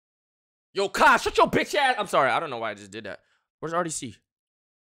Yo, Kai, shut your bitch ass. I'm sorry. I don't know why I just did that. Where's RDC?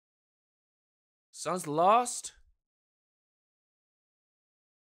 Suns lost.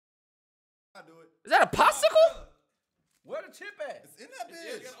 I do it. Is that a popsicle? Where the chip at? It's in that bitch.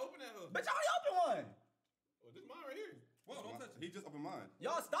 Yeah, you gotta open that hoe. Bitch, I already opened one. Oh, this mine right here. Whoa, don't touch it. He just opened mine.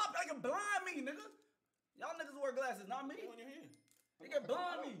 Y'all stop acting blind me, nigga. Y'all niggas wear glasses, not me. On your hand. Nigga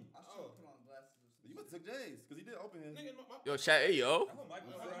blind me. I should put on glasses. You must have took Jay's, because he did open his. Yo, chat, hey, yo.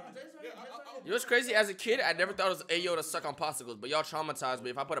 You know what's crazy? As a kid, I never thought it was Ayo to suck on popsicles, but y'all traumatized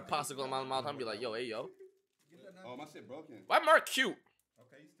me. If I put a popsicle in my mouth, I'm be like, yo, Ayo. Oh, my shit broken. Why Mark cute?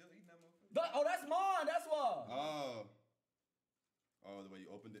 Okay, you still eating that motherfucker? Oh, that's mine. That's why. Oh. Oh, the way you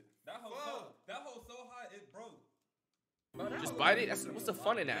opened it. That hoe so high, it broke. Just bite it? What's the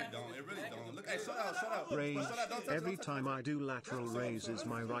fun in that? Don't. It really don't. Look, hey, shut out. Rage. Shut out, don't touch Every it, time I do lateral raises,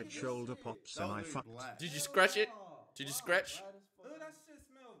 my right shoulder pops and I fucked. Did you scratch it? Did you scratch? Ugh, that shit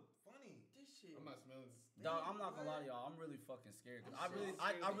smells funny. This shit. I'm not smelling this. Dog, I'm not gonna lie to y'all. I'm really fucking scared. I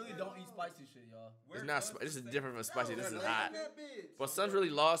really don't eat spicy shit, y'all. It's not. This is different from spicy. This is hot. But Suns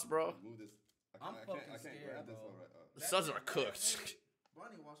really lost, bro. Move this. I'm fucking scared, grab this bro. one right. The Suns are cooked.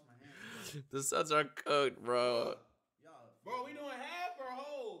 Bonnie, wash my hands. The Suns are cooked, bro. Bro, we doing half or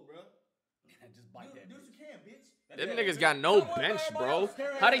whole, bro. Just bite that. Do what you can, bitch. Them niggas got no bench, bro.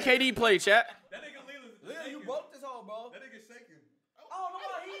 How did KD play, chat? That nigga Leland. Lil, you broke this hole, bro. That nigga shaking. I don't know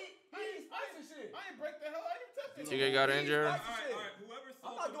why he eat spicy shit. I ain't break the hell. I didn't touch it. TK got injured. All right. Whoever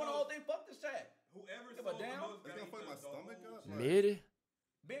I'm not doing the whole thing. Fuck this chat. Whoever Give a damn. most It's gonna fuck my stomach up. Mid?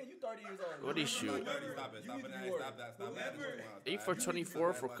 Ben, you 30 years old. What did he shoot? Stop it. Stop that. 8 for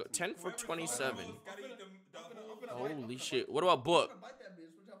 24 for 10 for 27. Holy shit. What about Book?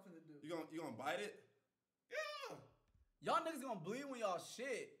 You gonna bite it? Yeah. Y'all niggas gonna bleed when y'all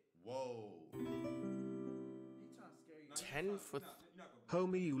shit. Whoa. 10 for...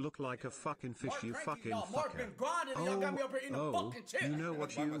 Homie, you look like a fucking fish, you fucking Mark been fucker. grinding and y'all got me up here eating a fucking chip. You know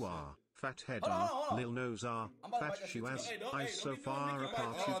what you are. Fat head are, lil nose are, fat shoe as, eyes so far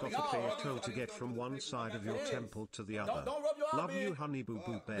apart you got to pay a toll to get from one side of your temple to the other. Don't rub your eye, Love man. you, honey boo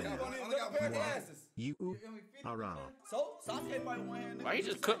boo bear. Mwah. You are. So, Sasuke fight one hand. Why you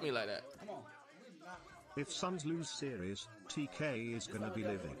just cook me like that? Come on. If Suns lose series, TK is gonna be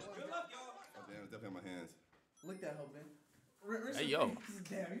livid. Oh, damn, it's definitely on my hands. Look that hoe, man. Hey, yo.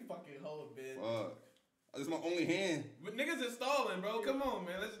 Damn, you fucking hoe, bitch. Fuck. This is my only hand. But niggas is stalling, bro. Come on,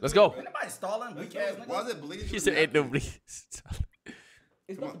 man. Let's go. Ain't nobody stalling. Weak ass nigga. Why is it bleeding? She said ain't nobody.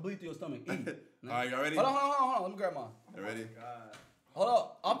 It's supposed to bleed through your stomach. Eat. Alright, you ready? Hold on. Let me grab mine. You ready? Hold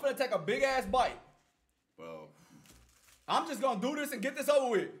up. I'm finna take a big ass bite. Bro. I'm just gonna do this and get this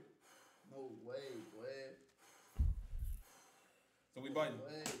over with. No way, boy. So we biting.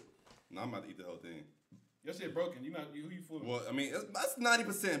 No, I'm about to eat the whole thing. Your shit broken. You who you fooling? Well, I mean, that's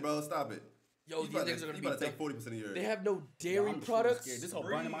 90%, bro. Stop it. Yo, these niggas are gonna you be... about to take 40% of yours. They have no Yo, dairy I'm products. scared. This whole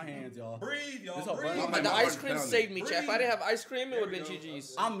burning my hands, y'all. Breathe, y'all. This whole Breathe. burning my The my ice cream pounding. saved me, chat. If I didn't have ice cream, it would have been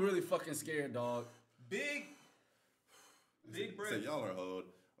GG's. I'm really fucking scared, dog. Big breath. Say y'all are old.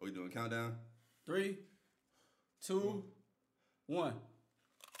 Are we doing countdown? 3, 2, 1.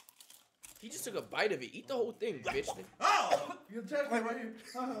 He just took a bite of it. Eat the whole thing, bitch. Oh! You test me right here.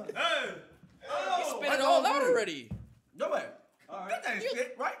 Hey! He spit it all out already. Go back. That ain't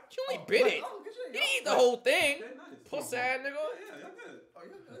shit, right? You only bit it. Oh, good shit. You didn't eat the whole thing. Okay, nice. Puss ass nigga. Yeah, y'all good. Oh,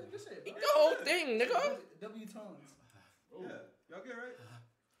 you're good. Good shit. Eat the whole thing, nigga. W tones. Yeah, y'all good, right?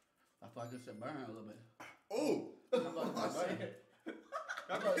 I feel like this shit burn a little bit. Oh!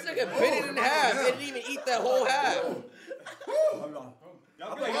 This nigga bit it in half. He didn't even eat that whole half. Hold on.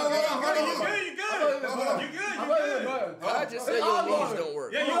 Y'all good. You good. I just said your knees don't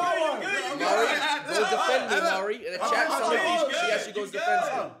work. Yeah, you good. Maury, go defend me, Maury. In the chat, somebody she actually goes defends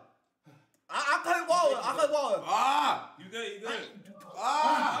me. I couldn't wall it. Ah! You good. Ah!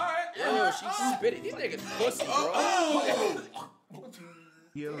 All right. Yo, she spit it. These niggas pussy, bro.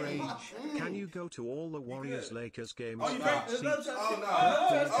 Yourrage, can you go to all the Warriors-Lakers games? you front think- seats? Leland's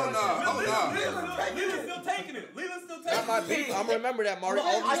still taking it. Not my beef. I'm gonna remember that, Maury.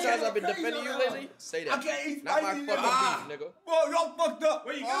 All these times I've been defending you lately, say that. I can't eat Not my spicy fucking shit. beef, nigga. Bro, y'all fucked up.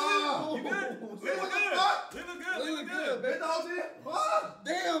 Wait, you good? You good? Leland good.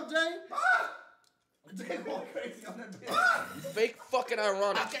 Damn, Jay. Jay going crazy on that bitch. You fake fucking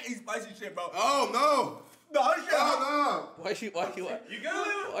ironic. I can't eat spicy shit, bro. Oh, no! No, this shit. Oh, Why you You good,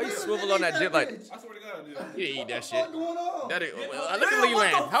 Leland? why you swivel on that dip like? I swear to God, dude. You didn't eat that shit. What's going on? That is, well, look at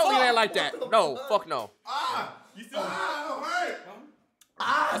Leland. How Leland like that? No, fuck no. You still?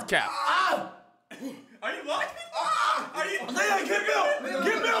 That's cap. Are you locked? Are you? Leland, get me up.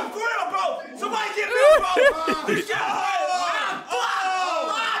 Get me up, grill, bro. Somebody get me up, bro. Get me up.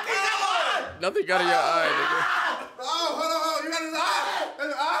 Nothing got in your eye, nigga. Oh, hold on. You got his eye. That's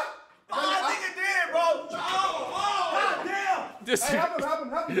his eye. I think it did, bro. Oh, God damn. This Hey, help him. Help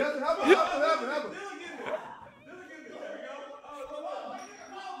him.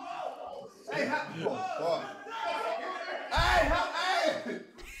 Hey, help him. Oh, fuck. Hey, help. Hey.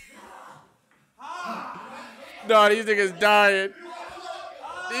 No, these niggas dying.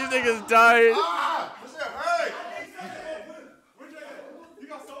 These niggas dying. Ah, this shit hurt.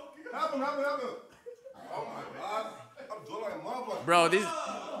 Help him. Oh my God. I'm doing like a motherfucker. Bro,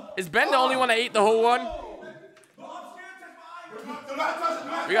 is Ben the only one that ate the whole one? Do not touch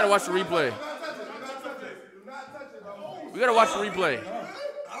it. We gotta watch the replay. Do not touch it, bro. We gotta watch the replay. I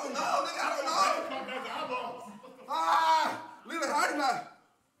don't know, nigga. I don't know. Ah, Lila, how you not?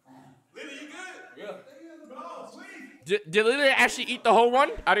 Lily, you good? Yeah. Did Lily actually eat the whole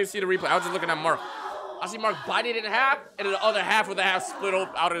one? I didn't see the replay. I was just looking at Mark. I see Mark bite it in half, and then the other half with the half split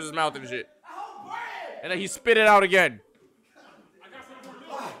out of his mouth and shit. And then he spit it out again.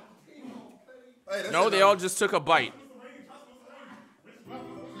 Hey, No, they all just took a bite.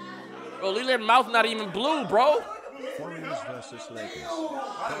 Bro, Lily's mouth not even blue, bro. Foreigners versus Lakers.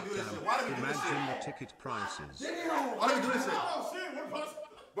 Goddamn, imagine the ticket prices. Why do you do this shit?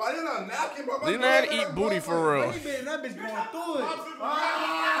 Bro, I didn't know a napkin, bro. Lily eat booty for real. That bitch going through it.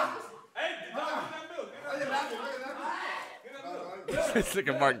 This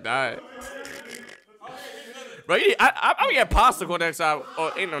nigga Mark died. Bro, I'm gonna get popsicle next time.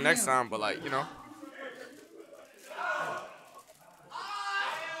 Or ain't no next time, but like, you know.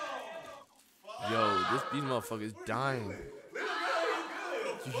 Yo, these motherfuckers dying.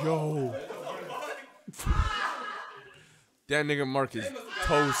 Yo. That nigga Mark is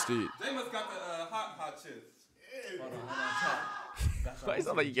toasted. They must got the hot chips. Why it's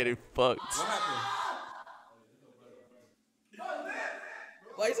not like you getting fucked? What happened?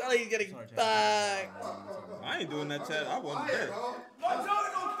 Why it's not like you getting fucked? I ain't doing that, Chad. I wasn't there. My tongue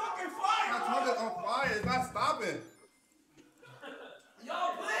is on fucking fire. My tongue is on fire. It's not stopping. Yo,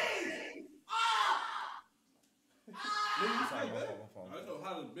 please! That's so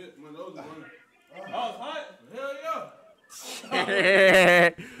hot as a bit. My nose is running. Oh, it's hot? Hell yeah.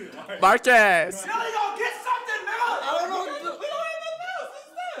 Marcus. Yo, you gonna get something, nigga? I don't know. We don't have nothing else.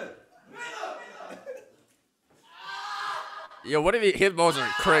 What's that? Yo, what if his bones are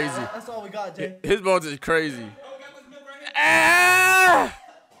crazy? That's all we got, Jay. His bones is crazy. Oh, we got this milk right here. Ah!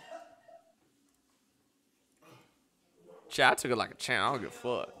 Chat, I took it like a champ. I don't give a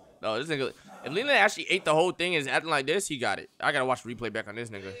fuck. No, this nigga. If Lena actually ate the whole thing and is acting like this, he got it. I gotta watch the replay back on this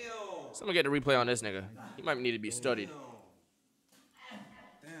nigga. Someone get the replay on this nigga. He might need to be studied.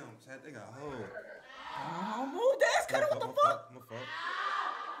 Damn, Chad, they got hold. Move that. Cut it. What the fuck? My fault.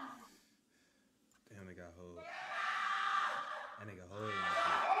 Damn, they got hold. That nigga hold.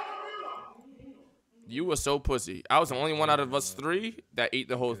 You were so pussy. I was the only one out of us three that ate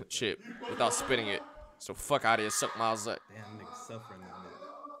the whole chip without spitting it. So fuck out of here, suck my zip. Damn, nigga suffering.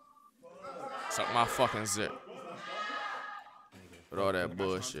 Suck my fucking zip. With all that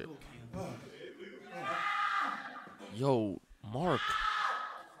bullshit. Yo, Mark.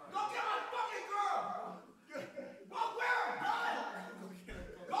 Go get my fucking girl! Go get her,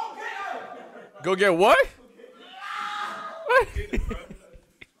 bro! Go get her! Go get what? What?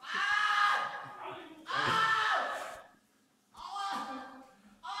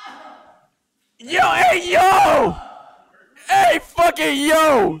 Yo, hey, yo! Hey, fucking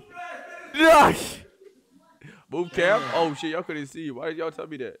yo! Nah. Move cam? Oh shit, y'all couldn't see you. Why did y'all tell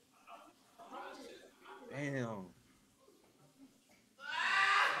me that? Damn.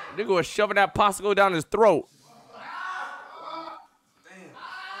 Nigga was shoving that popsicle down his throat. Damn.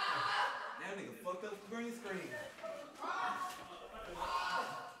 That nigga fucked up the green screen.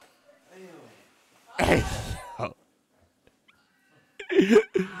 Damn. Hey, yo.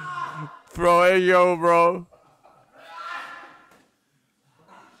 Bro, hey, yo, bro.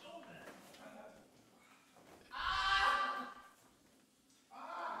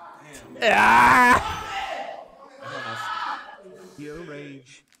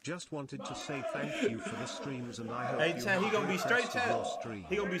 Yourrage, just wanted to say thank you for the streams and I hope Hey, you Chad, he have gonna the be straight, best of Chad. your stream.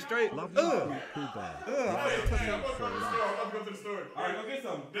 He gonna be straight. Love you, Pooh Bear. Love you for life. Let's go to the store. Alright, go get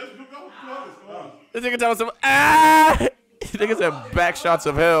some. Let's go. Come on. This nigga telling some ah. This nigga said back shots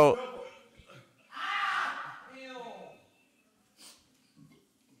of hell.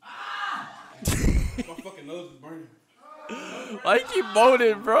 My fucking nose is burning. Why you keep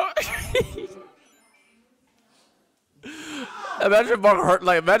moaning, bro? Imagine Mark hurt,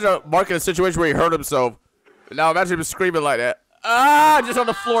 like imagine Mark in a situation where he hurt himself. Now imagine him screaming like that. Ah, just on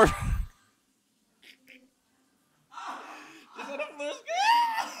the floor. Just on the floor.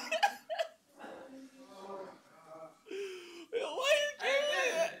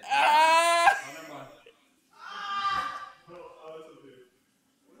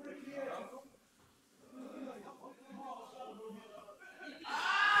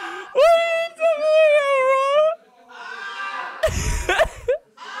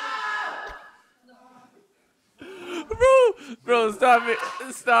 Stop it.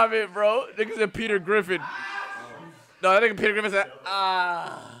 Stop it, bro. Nigga said Peter Griffin. No, I think Peter Griffin said,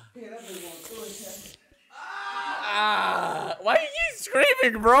 ah. Ah. Why you keep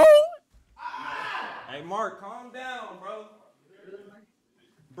screaming, bro? Hey, Mark, calm down, bro.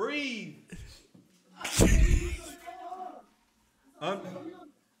 Breathe.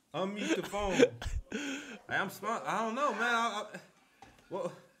 Unmute the phone. Hey, I'm smart. I don't know, man.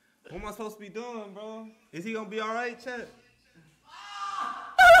 What am I supposed to be doing, bro? Is he gonna be all right, Chet?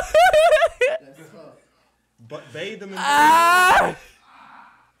 But bathe him in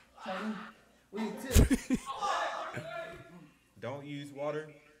Don't use water.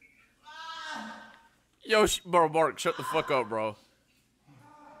 Yo, bro, Mark, shut the fuck up, bro.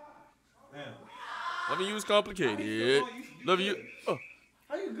 Man. Let me use complicated. Love you. Oh.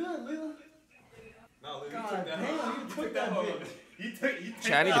 How you good, Lila? No, you God took that. damn, you took that bitch. You take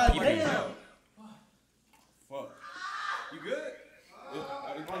Chat, I need to pee pee. Fuck. You good?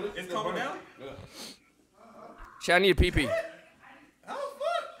 It's calming down? Chat, I need a pee pee. How the fuck?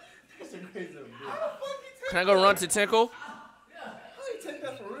 That's a crazy bitch. How the fuck you take Can I go run to Tinkle? How you take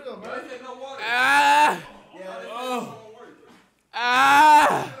that for real, bro? take no water? Ah! Oh.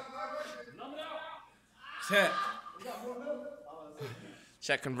 Ah! Chat.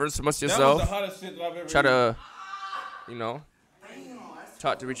 Chat, converse amongst That was yourself. the hottest shit that I've ever Try to, you know,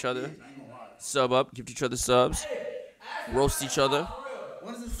 talk to each other. Sub up, give each other subs. Roast each other.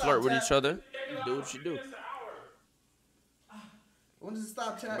 When does it stop, Flirt with chat? each other. Do what you do. When does it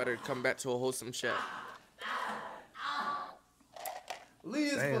stop, chat? Better come back to a wholesome chat.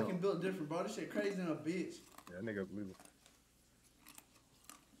 Leah's fucking built different, bro. This shit crazy than a bitch. Yeah, that nigga blew.